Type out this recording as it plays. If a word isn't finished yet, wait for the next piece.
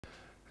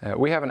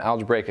We have an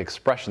algebraic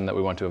expression that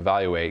we want to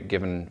evaluate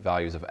given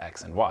values of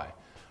x and y.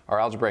 Our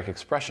algebraic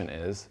expression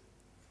is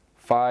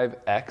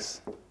 5x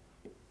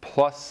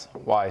plus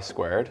y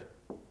squared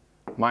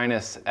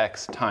minus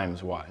x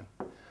times y.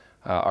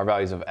 Our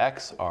values of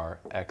x are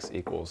x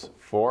equals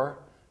 4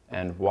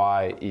 and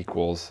y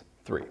equals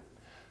 3.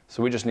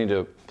 So we just need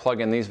to plug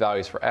in these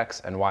values for x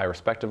and y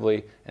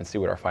respectively and see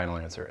what our final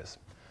answer is.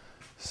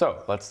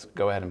 So let's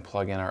go ahead and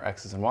plug in our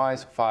x's and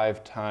y's.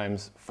 5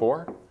 times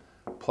 4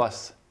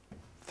 plus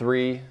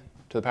 3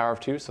 to the power of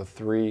 2, so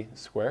 3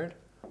 squared,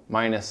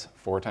 minus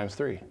 4 times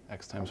 3,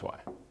 x times y.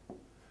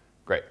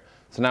 Great.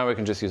 So now we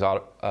can just use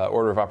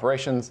order of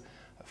operations,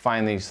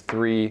 find these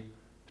three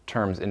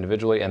terms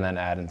individually, and then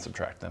add and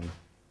subtract them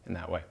in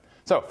that way.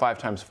 So 5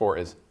 times 4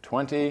 is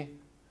 20.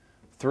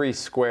 3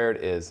 squared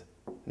is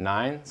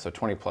 9, so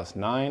 20 plus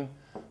 9,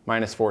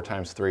 minus 4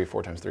 times 3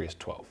 is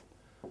 12.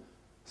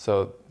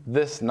 So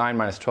this 9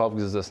 minus 12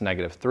 gives us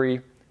negative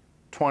 3.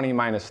 20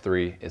 minus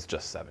 3 is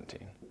just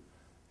 17.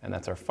 And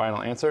that's our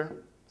final answer,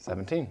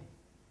 17.